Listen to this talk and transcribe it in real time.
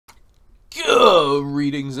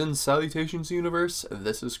Greetings and salutations, universe.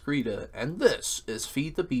 This is Krita, and this is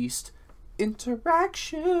Feed the Beast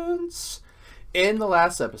Interactions. In the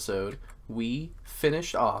last episode, we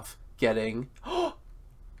finished off getting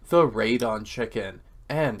the Radon chicken,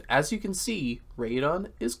 and as you can see, Radon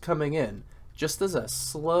is coming in just as a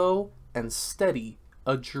slow and steady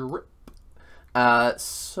a drip.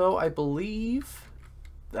 So I believe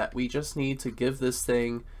that we just need to give this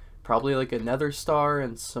thing probably like a nether star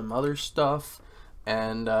and some other stuff,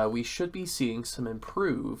 and we should be seeing some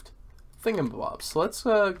improved thingamabobs. So let's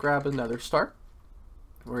grab a nether star.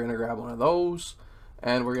 We're gonna grab one of those,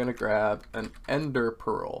 and we're gonna grab an ender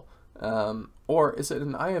pearl. Or is it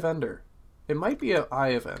an eye of ender? It might be an eye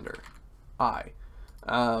of ender.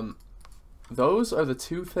 Those are the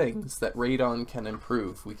two things that Radon can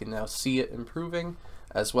improve. We can now see it improving,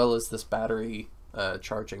 as well as this battery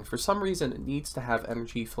charging. For some reason, it needs to have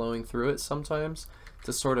energy flowing through it sometimes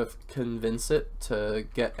to sort of convince it to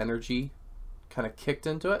get energy kind of kicked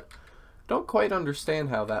into it. Don't quite understand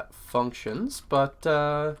how that functions, but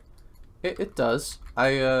it does.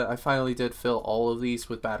 I finally did fill all of these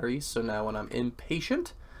with batteries, so now when I'm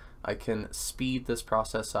impatient, I can speed this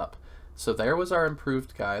process up. So there was our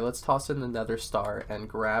improved guy. Let's toss in the nether star and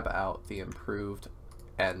grab out the improved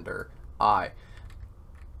ender eye.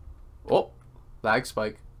 Oh, lag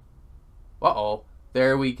spike. Uh-oh.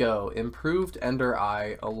 There we go. Improved ender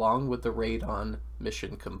eye along with the Radon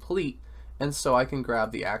mission complete. And so I can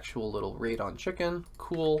grab the actual little Radon chicken.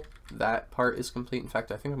 Cool. That part is complete. In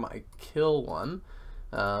fact, I think I might kill one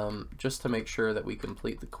just to make sure that we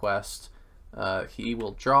complete the quest. He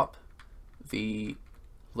will drop the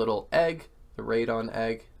little egg, the Radon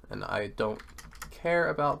egg, and I don't care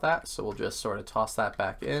about that, so we'll just sort of toss that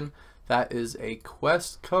back in. That is a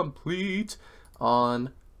quest complete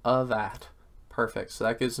on that. Perfect. So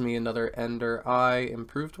that gives me another ender eye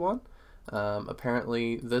improved one.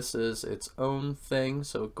 Apparently this is its own thing,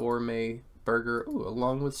 so gourmet burger, ooh,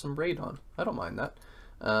 along with some Radon. I don't mind that.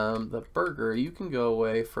 The burger, you can go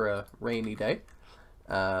away for a rainy day.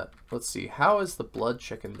 Let's see, how is the blood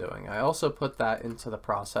chicken doing? I also put that into the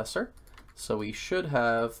processor, so we should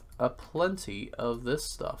have a plenty of this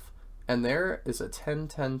stuff. And there is a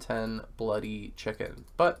 10-10-10 bloody chicken,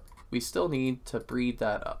 but we still need to breed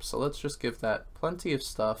that up. So let's just give that plenty of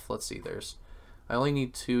stuff. Let's see, I only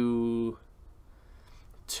need two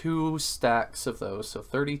stacks of those, so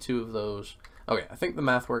 32 of those. Okay, I think the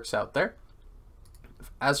math works out there.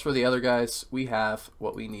 As for the other guys, we have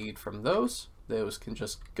what we need from those. Those can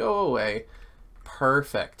just go away.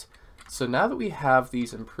 Perfect. So now that we have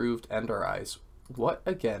these improved ender eyes, what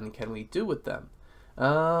again can we do with them?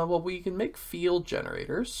 Well, we can make field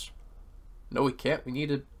generators. No, we can't. We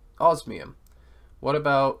need osmium. What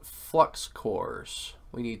about flux cores?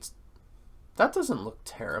 We need... That doesn't look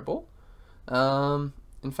terrible.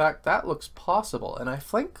 In fact, that looks possible. And I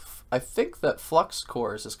think that flux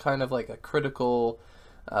cores is kind of like a critical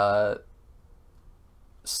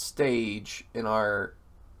stage in our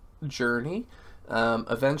journey.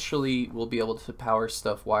 Eventually we'll be able to power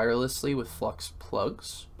stuff wirelessly with flux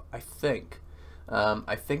plugs, I think.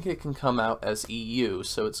 I think it can come out as EU,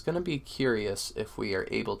 so it's going to be curious if we are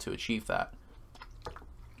able to achieve that.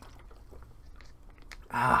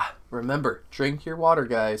 Remember, drink your water,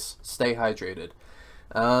 guys. Stay hydrated.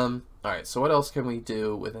 Alright, so what else can we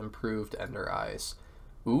do with improved ender eyes?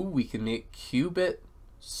 Ooh, we can make qubit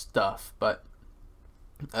stuff, but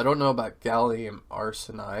I don't know about gallium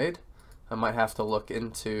arsenide. I might have to look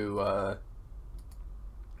into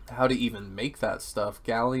how to even make that stuff.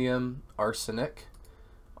 Gallium arsenic.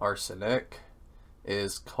 Arsenic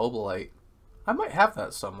is cobalite. I might have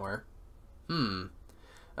that somewhere. In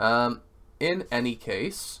any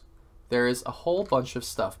case, there is a whole bunch of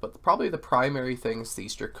stuff, but probably the primary things,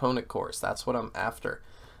 these draconic cores. That's what I'm after.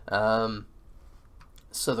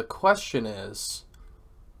 So the question is,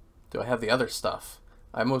 do I have the other stuff?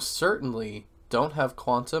 I most certainly don't have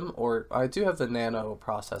quantum, or I do have the nano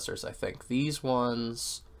processors, I think. These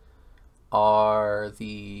ones are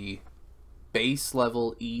the base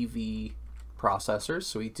level EV processors,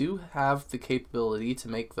 so we do have the capability to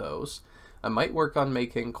make those. I might work on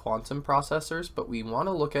making quantum processors, but we want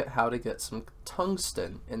to look at how to get some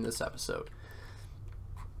tungsten in this episode.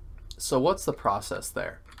 So what's the process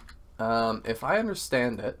there? If I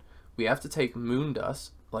understand it, we have to take moon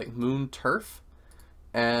dust, like moon turf,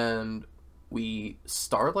 and we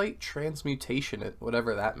starlight transmutation it,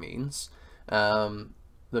 whatever that means, the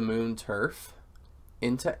moon turf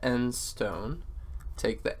into Endstone,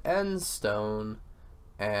 take the Endstone,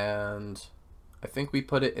 and I think we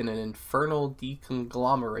put it in an Infernal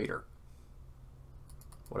Deconglomerator,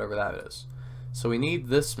 whatever that is. So we need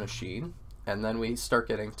this machine. and then we start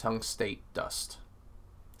getting tungstate dust.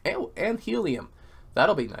 Oh, and helium.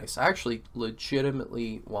 That'll be nice. I actually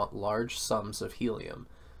legitimately want large sums of helium.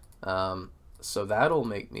 So that'll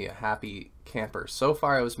make me a happy camper. So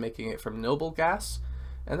far I was making it from noble gas,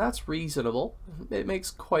 and that's reasonable. It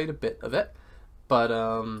makes quite a bit of it, but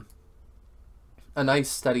a nice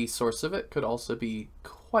steady source of it could also be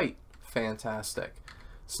quite fantastic.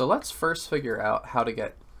 So let's first figure out how to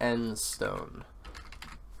get Endstone.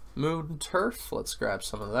 Moon turf, let's grab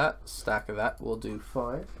some of that. Stack of that will do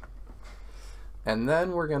fine. And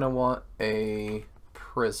then we're going to want a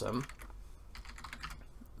prism.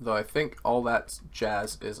 Though I think all that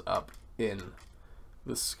jazz is up in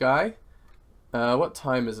the sky. What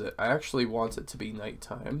time is it? I actually want it to be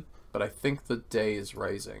nighttime, but I think the day is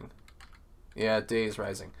rising. Yeah, day is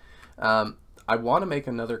rising. I want to make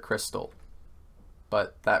another crystal,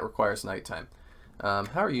 but that requires nighttime. How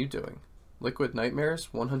are you doing? Liquid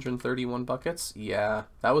Nightmares, 131 buckets? Yeah,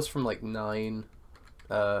 that was from like 9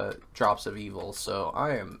 drops of evil, so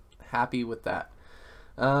I am happy with that.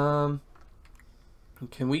 Can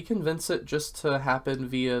we convince it just to happen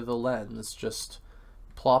via the lens? Just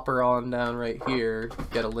plop her on down right here,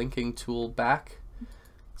 get a linking tool back.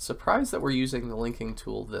 Surprised that we're using the linking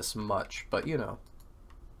tool this much, but you know.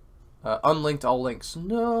 Unlinked all links.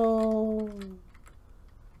 No!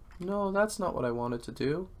 No, that's not what I wanted to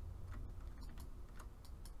do.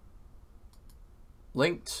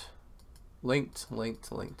 Linked, linked,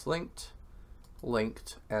 linked, linked, linked,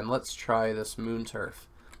 linked, and let's try this moon turf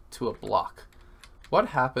to a block. What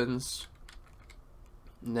happens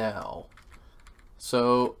now?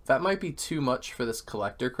 So that might be too much for this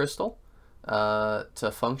collector crystal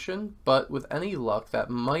to function, but with any luck that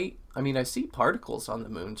might, I mean, I see particles on the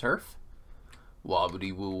moon turf. I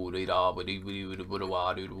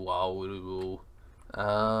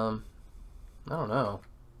don't know.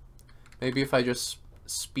 Maybe if I just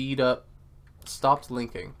speed up, stopped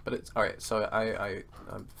linking, but it's alright. So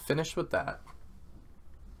I'm finished with that.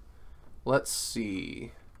 Let's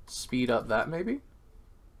see. Speed up that maybe?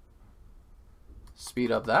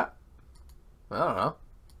 Speed up that? I don't know.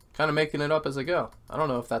 Kind of making it up as I go. I don't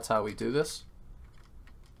know if that's how we do this.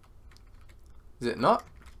 Is it not?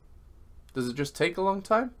 Does it just take a long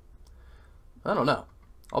time? I don't know.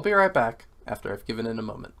 I'll be right back after I've given it a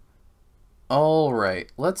moment.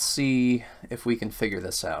 Alright, let's see if we can figure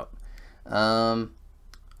this out.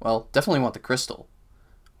 Well, definitely want the crystal.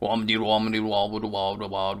 Oh,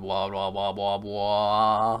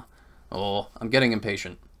 I'm getting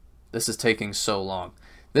impatient. This is taking so long.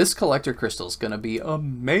 This collector crystal is going to be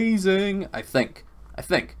amazing, I think.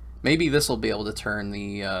 Maybe this will be able to turn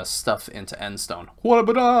the stuff into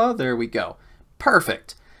Endstone. There we go.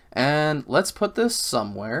 Perfect. And let's put this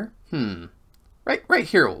somewhere. Right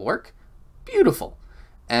here will work. Beautiful.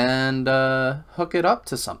 And hook it up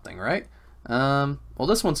to something, right? Well,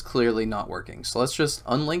 this one's clearly not working, so let's just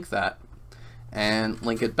unlink that and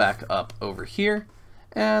link it back up over here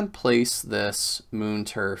and place this moon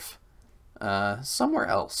turf somewhere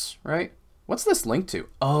else, right? What's this linked to?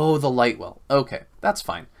 Oh, the light well. Okay, that's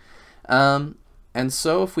fine. And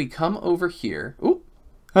so if we come over here,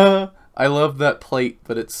 I love that plate,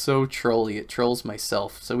 but it's so trolly. It trolls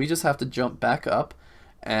myself. So we just have to jump back up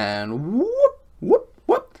and whoop, whoop,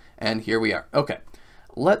 whoop. And here we are. Okay.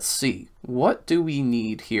 Let's see. What do we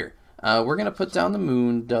need here? We're going to put down the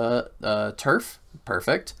moon turf.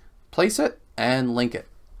 Perfect. Place it and link it.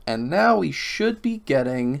 And now we should be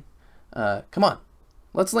getting... come on.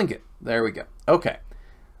 Let's link it. There we go. Okay.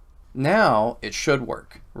 Now it should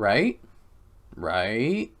work, right?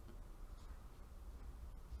 Right?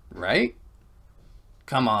 Right?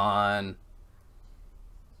 Come on.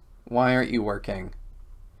 Why aren't you working?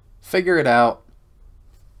 Figure it out.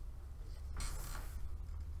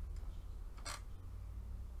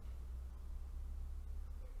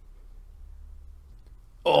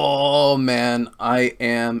 Oh man, I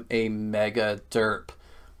am a mega derp.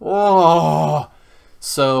 Oh!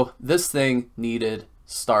 So this thing needed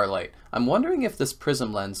starlight. I'm wondering if this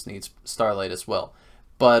prism lens needs starlight as well.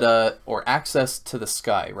 But, or access to the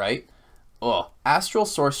sky, right? Oh, astral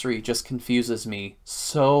sorcery just confuses me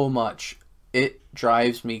so much. It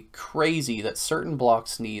drives me crazy that certain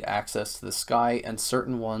blocks need access to the sky and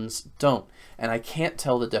certain ones don't. And I can't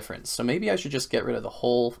tell the difference. So maybe I should just get rid of the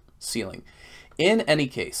whole ceiling. In any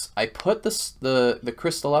case, I put the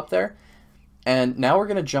crystal up there, and now we're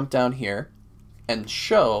going to jump down here and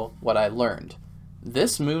show what I learned.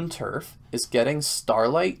 This moon turf is getting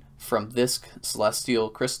starlight from this celestial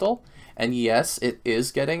crystal, and yes, it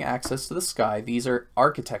is getting access to the sky. These are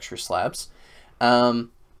architecture slabs,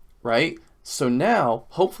 right? So now,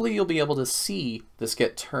 hopefully you'll be able to see this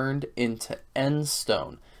get turned into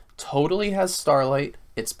Endstone. Totally has starlight.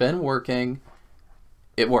 It's been working.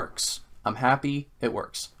 It works. I'm happy it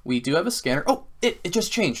works. We do have a scanner. Oh, it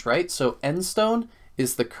just changed, right? So Endstone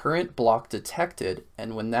is the current block detected,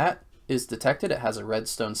 and when that is detected, it has a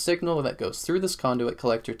redstone signal that goes through this conduit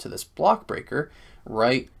collector to this block breaker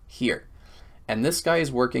right here. And this guy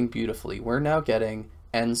is working beautifully. We're now getting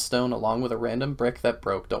Endstone along with a random brick that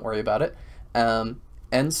broke. Don't worry about it.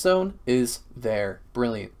 Endstone is there.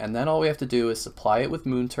 Brilliant. And then all we have to do is supply it with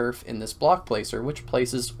moon turf in this block placer, which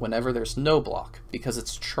places whenever there's no block, because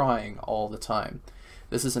it's trying all the time.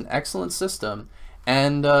 This is an excellent system.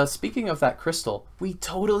 And speaking of that crystal, we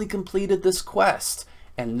totally completed this quest.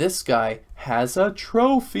 And this guy has a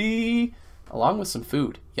trophy, along with some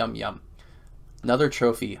food. Yum, yum. Another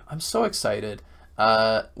trophy. I'm so excited.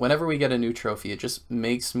 Whenever we get a new trophy, it just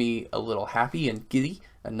makes me a little happy and giddy.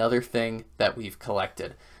 Another thing that we've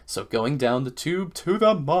collected. So going down the tube to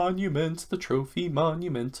the monument, the trophy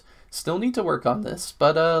monument. Still need to work on this,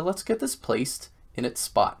 but let's get this placed in its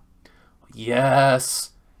spot.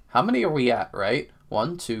 Yes! How many are we at, right?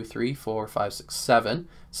 1, 2, 3, 4, 5, 6, 7.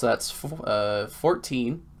 So that's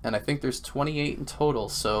 14, and I think there's 28 in total.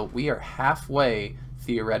 So we are halfway,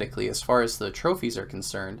 theoretically, as far as the trophies are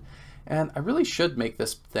concerned. And I really should make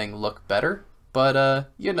this thing look better,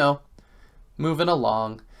 but you know, moving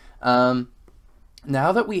along. Now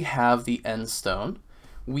that we have the Endstone,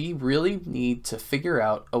 we really need to figure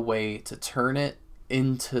out a way to turn it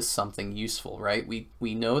into something useful, right?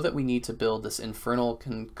 We know that we need to build this Infernal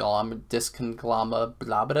Deconglomerator,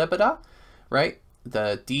 blah blah blah, right?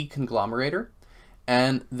 The Deconglomerator,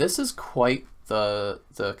 and this is quite the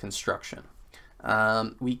construction.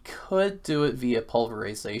 We could do it via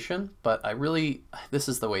pulverization, but this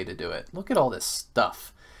is the way to do it. Look at all this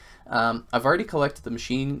stuff. I've already collected the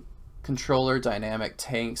machine controller, dynamic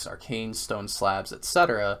tanks, arcane stone slabs,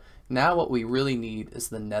 etc. Now what we really need is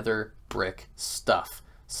the nether brick stuff.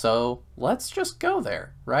 So let's just go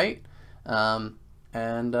there, right? And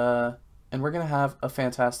we're gonna have a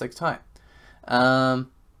fantastic time.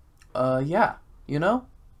 Yeah, you know?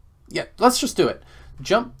 Yeah, let's just do it.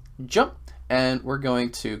 Jump, jump, and we're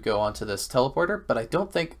going to go onto this teleporter, but I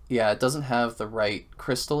don't think, yeah, it doesn't have the right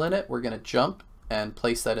crystal in it. We're gonna jump and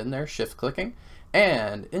place that in there, shift clicking,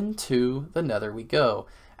 and into the nether we go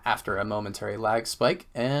after a momentary lag spike,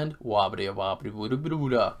 and wobbly wobbly wooda wooda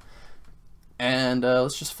wooda. And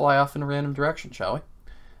let's just fly off in a random direction, shall we?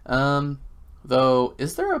 Though,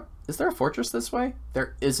 is there a fortress this way?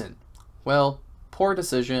 There isn't. Well, poor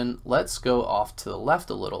decision. Let's go off to the left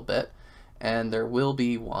a little bit, and there will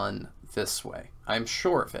be one this way. I'm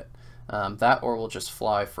sure of it. That or we'll just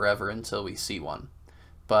fly forever until we see one.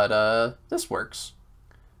 But this works.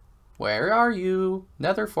 Where are you?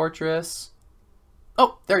 Nether fortress.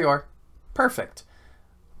 Oh, there you are. Perfect.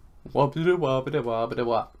 Wobbida wobbida wobbida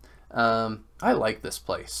wop. I like this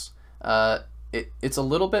place. It's a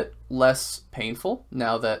little bit less painful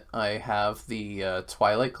now that I have the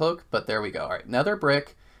Twilight Cloak, but there we go. All right, nether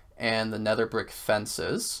brick and the nether brick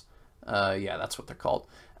fences. Yeah, that's what they're called.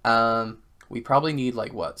 We probably need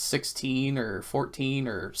like what, 16 or 14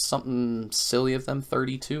 or something silly of them,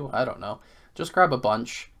 32, I don't know. Just grab a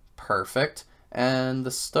bunch. Perfect. And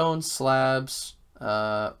the stone slabs,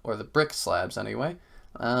 or the brick slabs anyway.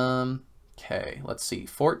 Okay, let's see,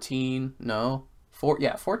 14, no,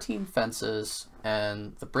 14 fences,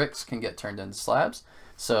 and the bricks can get turned into slabs.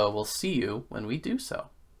 So we'll see you when we do so.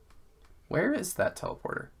 Where is that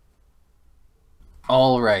teleporter?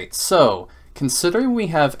 All right, so considering we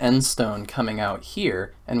have Endstone coming out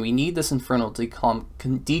here, and we need this Infernal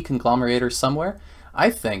Deconglomerator somewhere,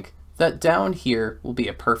 I think that down here will be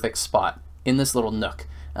a perfect spot in this little nook.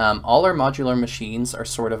 All our modular machines are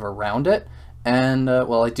sort of around it, and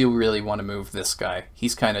well, I do really want to move this guy.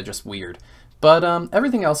 He's kind of just weird. But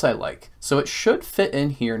everything else I like. So it should fit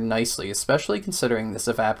in here nicely, especially considering this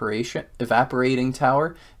evaporating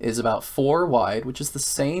tower is about 4 wide, which is the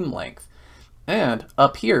same length. And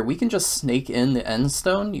up here, we can just snake in the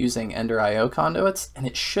Endstone using Ender IO conduits, and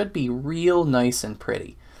it should be real nice and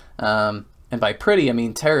pretty. And by pretty, I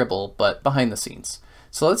mean terrible, but behind the scenes.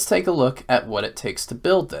 So let's take a look at what it takes to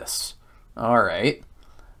build this. All right.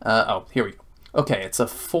 Oh, here we go. Okay, it's a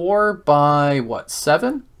 4 by, what,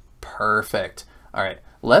 7? Perfect. All right,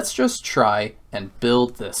 let's just try and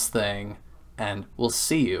build this thing, and we'll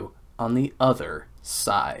see you on the other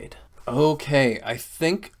side. Okay, I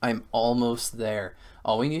think I'm almost there.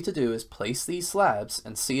 All we need to do is place these slabs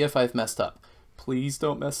and see if I've messed up. Please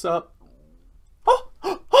don't mess up. Oh,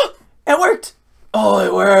 it worked! Oh,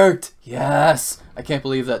 it worked! Yes! I can't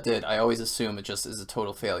believe that did. I always assume it just is a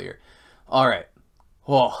total failure. All right.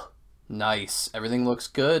 Whoa. Nice. Everything looks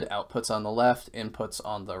good. Outputs on the left, inputs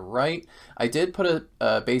on the right. I did put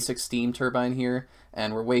a basic steam turbine here,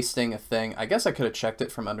 and we're wasting a thing. I guess I could have checked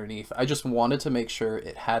it from underneath. I just wanted to make sure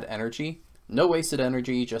it had energy. No wasted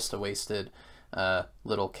energy, just a wasted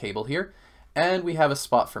little cable here. And we have a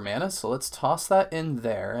spot for mana, so let's toss that in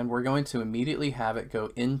there, and we're going to immediately have it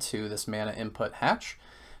go into this mana input hatch.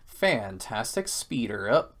 Fantastic. Speeder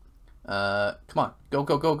up. Come on. Go,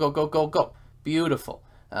 go, go, go, go, go, go. Beautiful.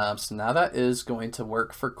 So now that is going to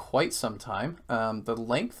work for quite some time. The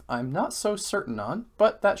length I'm not so certain on,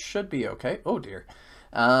 but that should be okay. Oh dear.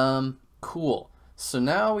 Cool. So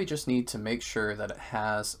now we just need to make sure that it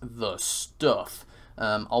has the stuff.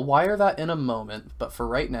 I'll wire that in a moment, but for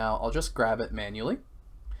right now, I'll just grab it manually.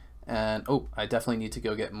 And, oh, I definitely need to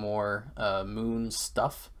go get more moon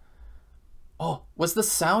stuff. Oh, was the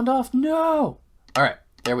sound off? No! All right,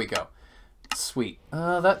 there we go. Sweet.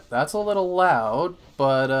 That's a little loud,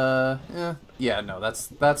 but yeah, no,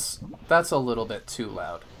 that's a little bit too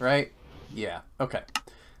loud, right? Yeah, okay.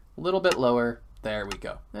 A little bit lower. There we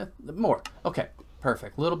go. More. Okay,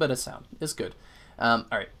 perfect. A little bit of sound is good. All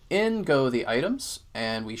right, in go the items,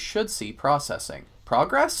 and we should see processing.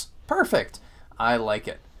 Progress? Perfect. I like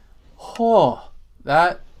it. Oh,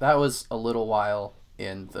 that was a little while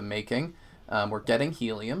in the making. We're getting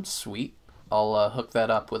helium. Sweet. I'll hook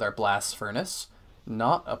that up with our blast furnace.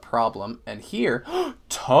 Not a problem. And here,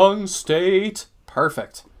 tungsten.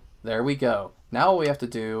 Perfect. There we go. Now all we have to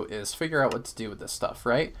do is figure out what to do with this stuff,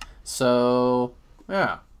 right? So,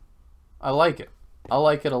 yeah, I like it. I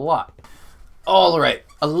like it a lot. All right,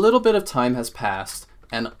 a little bit of time has passed,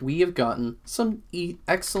 and we have gotten some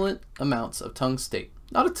excellent amounts of tungsten.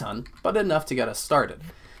 Not a ton, but enough to get us started.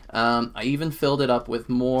 I even filled it up with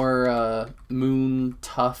more moon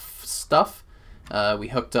tuff stuff. We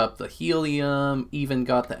hooked up the helium, even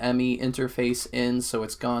got the ME interface in, so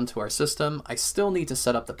it's gone to our system. I still need to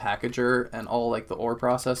set up the packager and all like the ore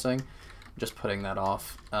processing. Just putting that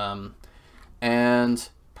off. And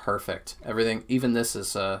perfect. Everything, even this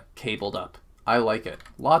is cabled up. I like it.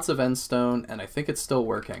 Lots of Endstone, and I think it's still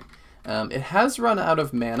working. It has run out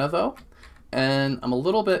of mana though, and I'm a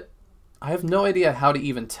little bit, I have no idea how to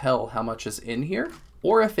even tell how much is in here,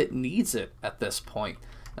 or if it needs it at this point.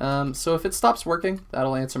 So if it stops working,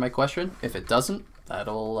 that'll answer my question. If it doesn't,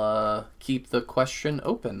 that'll keep the question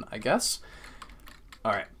open, I guess.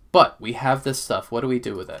 All right, but we have this stuff. What do we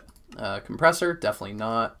do with it? Compressor, definitely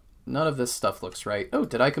not. None of this stuff looks right. Oh,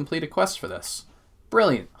 did I complete a quest for this?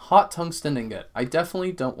 Brilliant. Hot tungsten ingot. I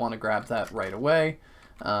definitely don't want to grab that right away.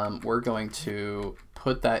 We're going to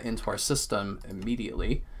put that into our system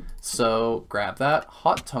immediately. So grab that.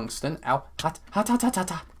 Hot tungsten. Ow. Hot, hot, hot, hot,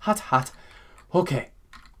 hot, hot, hot. Okay.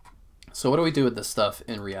 So what do we do with this stuff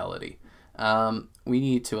in reality? We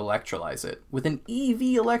need to electrolyze it. With an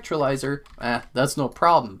EV electrolyzer, that's no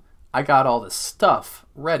problem. I got all the stuff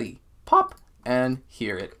ready. Pop. And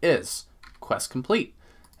here it is. Quest complete.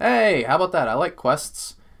 Hey, how about that? I like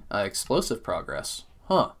quests. Explosive progress.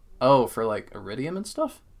 Huh. Oh, for like iridium and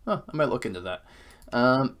stuff? Huh, I might look into that.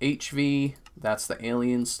 HV, that's the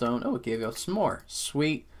alien stone. Oh, it gave us some more.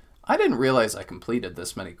 Sweet. I didn't realize I completed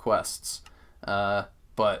this many quests.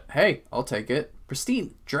 But hey, I'll take it.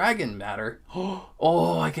 Pristine dragon matter.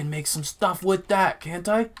 Oh, I can make some stuff with that, can't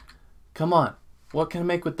I? Come on. What can I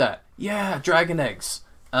make with that? Yeah, dragon eggs.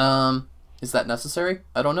 Is that necessary?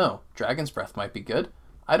 I don't know. Dragon's breath might be good.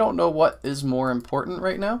 I don't know what is more important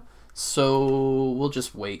right now, so we'll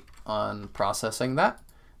just wait on processing that.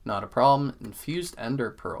 Not a problem. Infused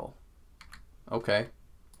ender pearl. Okay,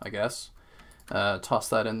 I guess. Toss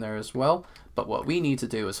that in there as well. But what we need to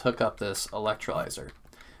do is hook up this electrolyzer.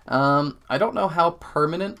 I don't know how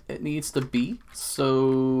permanent it needs to be,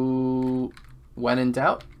 so when in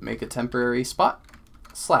doubt, make a temporary spot,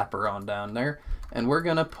 slap her on down there, and we're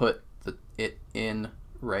gonna put it in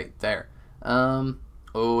right there.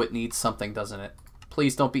 Oh, it needs something, doesn't it?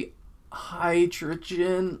 Please don't be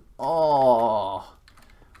hydrogen. Oh,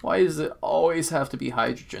 why does it always have to be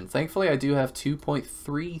hydrogen? Thankfully, I do have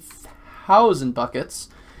 2.3 thousand buckets.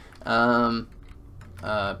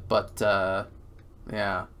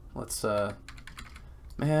 Yeah, let's,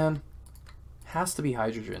 man, has to be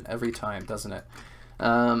hydrogen every time, doesn't it?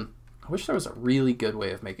 I wish there was a really good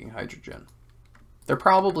way of making hydrogen. There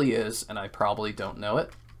probably is, and I probably don't know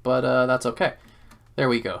it, but that's okay. There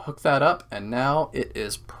we go. Hook that up, and now it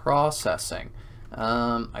is processing.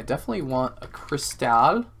 I definitely want a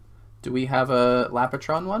crystal. Do we have a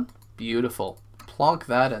Lapotron one? Beautiful. Plonk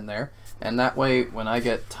that in there, and that way, when I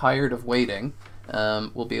get tired of waiting,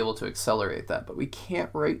 we'll be able to accelerate that. But we can't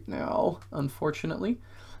right now, unfortunately.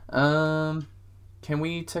 Can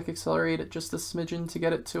we tick accelerate it just a smidgen to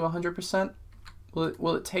get it to 100%?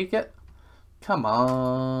 Will it take it? Come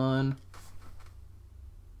on.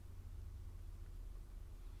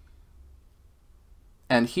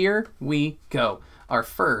 And here we go. Our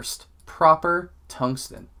first proper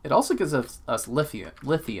tungsten. It also gives us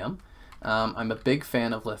lithium. I'm a big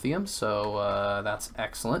fan of lithium, so that's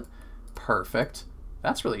excellent. Perfect.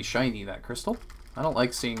 That's really shiny, that crystal. I don't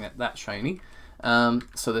like seeing it that shiny.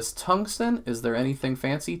 So this tungsten, is there anything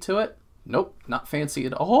fancy to it? Nope, not fancy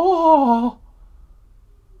at all.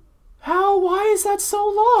 How? Why is that so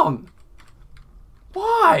long?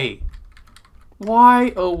 Why?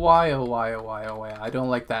 Why? Oh, why? Oh, why? Oh, why? Oh, why? I don't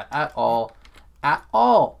like that at all. At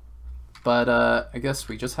all. But I guess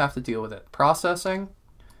we just have to deal with it. Processing.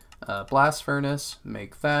 Blast furnace.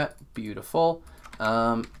 Make that. Beautiful.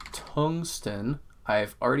 Tungsten.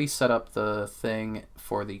 I've already set up the thing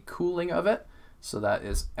for the cooling of it. So that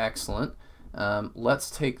is excellent. Let's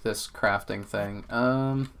take this crafting thing.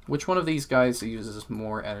 Which one of these guys uses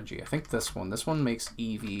more energy? I think this one. This one makes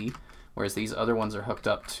EV, whereas these other ones are hooked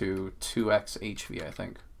up to 2x HV, I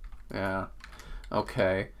think. Yeah.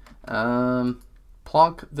 Okay.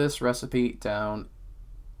 Plonk this recipe down.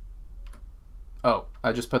 Oh,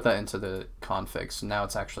 I just put that into the config, so now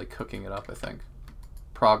it's actually cooking it up, I think.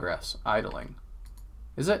 Progress. Idling.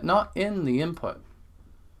 Is it not in the input?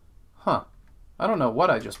 Huh. I don't know what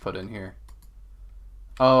I just put in here.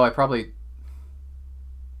 Oh, I probably...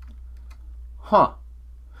 Huh.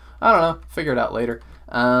 I don't know. Figure it out later.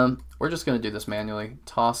 We're just going to do this manually.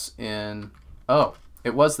 Toss in... Oh,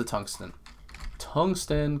 it was the tungsten.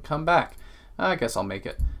 Tungsten, come back. I guess I'll make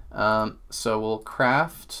it. So we'll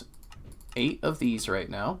craft 8 of these right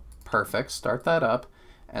now. Perfect. Start that up.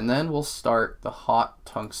 And then we'll start the hot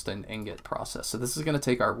tungsten ingot process. So this is going to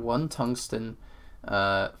take our 1 tungsten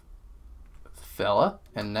fella.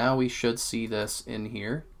 And now we should see this in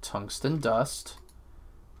here. Tungsten dust.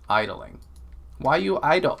 Idling. Why you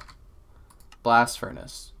idle? Blast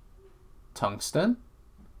furnace. Tungsten.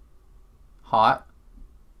 Hot.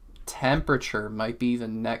 Temperature might be the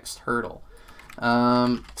next hurdle.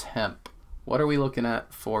 Temp. What are we looking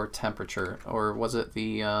at for temperature? Or was it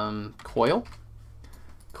the coil?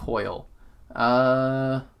 Coil.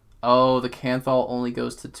 Oh, the Canthal only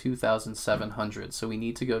goes to 2,700, so we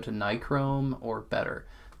need to go to nichrome or better.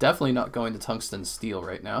 Definitely not going to tungsten steel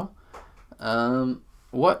right now.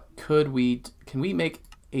 What could we... Can we make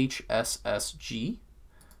HSSG?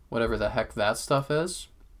 Whatever the heck that stuff is.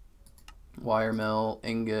 Wire mill,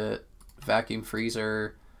 ingot, vacuum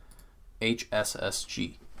freezer,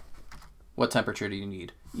 HSSG. What temperature do you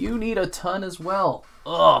need? You need a ton as well.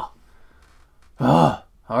 Ugh. Ugh.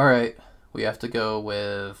 All right. We have to go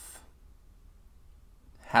with...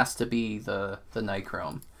 Has to be the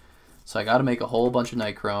nichrome. So I got to make a whole bunch of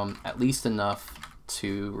nichrome, at least enough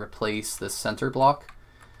to replace this center block.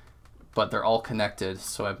 But they're all connected,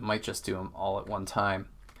 so I might just do them all at one time.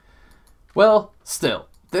 Well, still.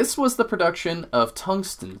 This was the production of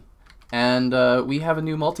tungsten, and we have a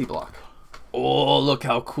new multi-block. Oh, look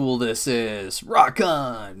how cool this is. Rock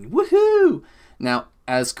on! Woohoo! Now,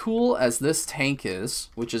 as cool as this tank is,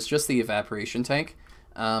 which is just the evaporation tank,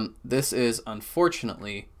 this is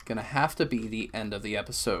unfortunately going to have to be the end of the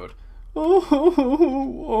episode. Oh.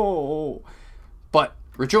 But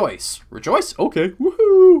rejoice. Rejoice? Okay.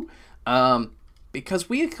 Woohoo! Because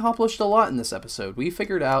we accomplished a lot in this episode. We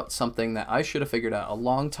figured out something that I should have figured out a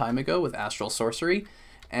long time ago with Astral Sorcery.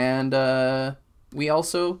 And we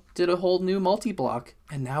also did a whole new multi-block.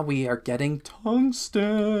 And now we are getting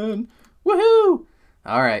tungsten. Woohoo!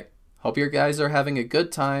 Alright. Hope you guys are having a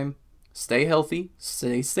good time. Stay healthy.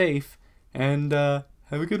 Stay safe. And have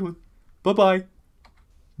a good one. Bye-bye.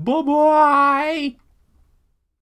 Bye-bye!